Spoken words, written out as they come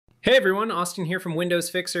Hey everyone, Austin here from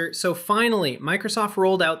Windows Fixer. So finally, Microsoft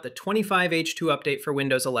rolled out the 25H2 update for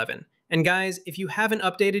Windows 11. And guys, if you haven't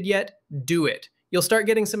updated yet, do it. You'll start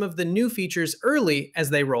getting some of the new features early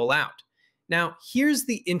as they roll out. Now, here's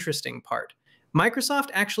the interesting part. Microsoft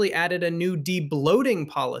actually added a new debloating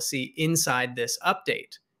policy inside this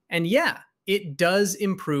update. And yeah, it does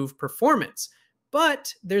improve performance,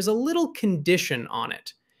 but there's a little condition on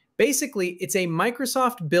it. Basically, it's a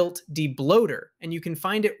Microsoft-built debloater, and you can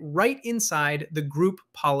find it right inside the Group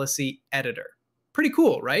Policy Editor. Pretty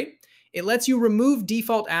cool, right? It lets you remove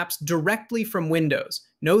default apps directly from Windows.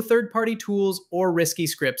 No third-party tools or risky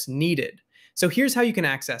scripts needed. So here's how you can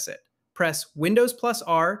access it. Press Windows plus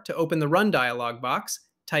R to open the Run dialog box,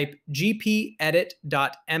 type gpedit.msc,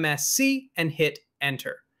 and hit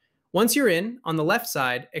Enter. Once you're in, on the left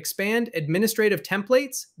side, expand Administrative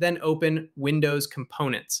Templates, then open Windows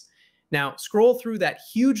Components. Now, scroll through that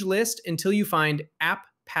huge list until you find App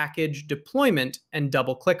Package Deployment and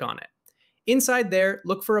double-click on it. Inside there,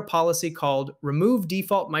 look for a policy called Remove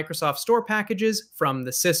Default Microsoft Store Packages from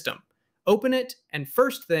the System. Open it, and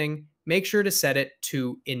first thing, make sure to set it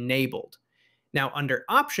to Enabled. Now, under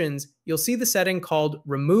Options, you'll see the setting called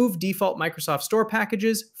Remove Default Microsoft Store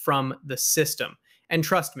Packages from the System. And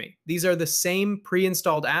trust me, these are the same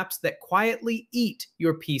pre-installed apps that quietly eat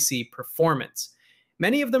your PC performance.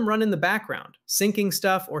 Many of them run in the background, syncing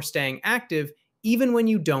stuff or staying active even when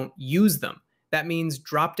you don't use them. That means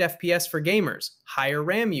dropped FPS for gamers, higher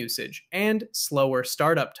RAM usage, and slower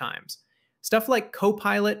startup times. Stuff like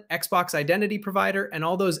Copilot, Xbox Identity Provider, and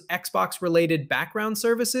all those Xbox-related background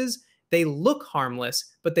services, they look harmless,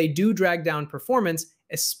 but they do drag down performance,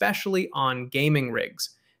 especially on gaming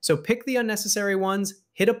rigs. So pick the unnecessary ones,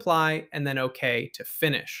 hit apply, and then OK to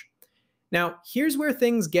finish. Now, here's where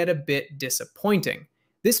things get a bit disappointing.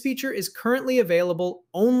 This feature is currently available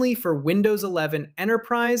only for Windows 11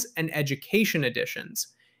 Enterprise and Education editions.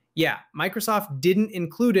 Yeah, Microsoft didn't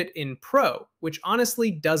include it in Pro, which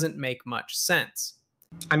honestly doesn't make much sense.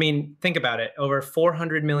 I mean, think about it. Over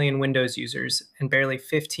 400 million Windows users and barely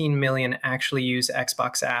 15 million actually use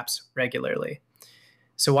Xbox apps regularly.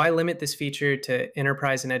 So why limit this feature to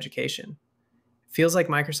Enterprise and Education? Feels like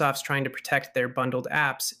Microsoft's trying to protect their bundled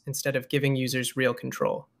apps instead of giving users real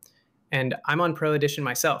control. And I'm on Pro Edition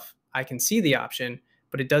myself. I can see the option,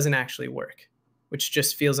 but it doesn't actually work, which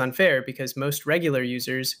just feels unfair because most regular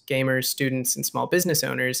users, gamers, students, and small business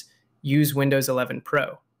owners use Windows 11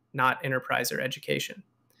 Pro, not Enterprise or Education.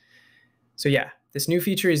 So yeah, this new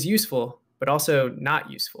feature is useful, but also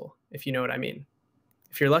not useful, if you know what I mean.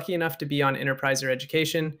 If you're lucky enough to be on Enterprise or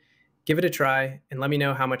Education, give it a try and let me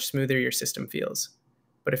know how much smoother your system feels.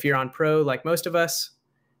 But if you're on Pro like most of us,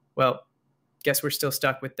 well, guess we're still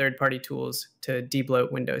stuck with third-party tools to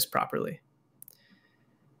debloat Windows properly.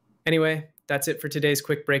 Anyway, that's it for today's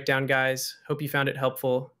quick breakdown, guys. Hope you found it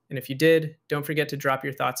helpful. And if you did, don't forget to drop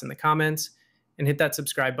your thoughts in the comments and hit that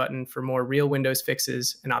subscribe button for more real Windows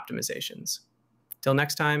fixes and optimizations. Till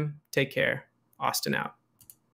next time, take care. Austin out.